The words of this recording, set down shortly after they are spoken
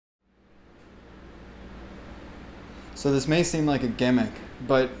So this may seem like a gimmick,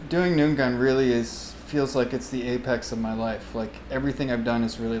 but doing Noon Gun really feels like it's the apex of my life. Like everything I've done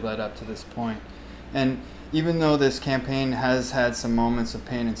has really led up to this point. And even though this campaign has had some moments of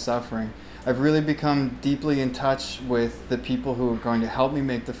pain and suffering, I've really become deeply in touch with the people who are going to help me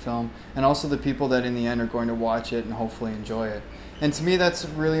make the film, and also the people that in the end are going to watch it and hopefully enjoy it. And to me that's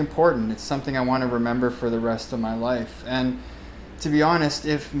really important. It's something I want to remember for the rest of my life. And to be honest,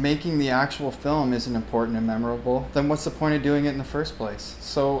 if making the actual film isn't important and memorable, then what's the point of doing it in the first place?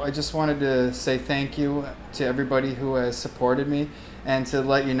 So I just wanted to say thank you to everybody who has supported me and to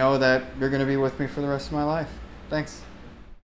let you know that you're going to be with me for the rest of my life. Thanks.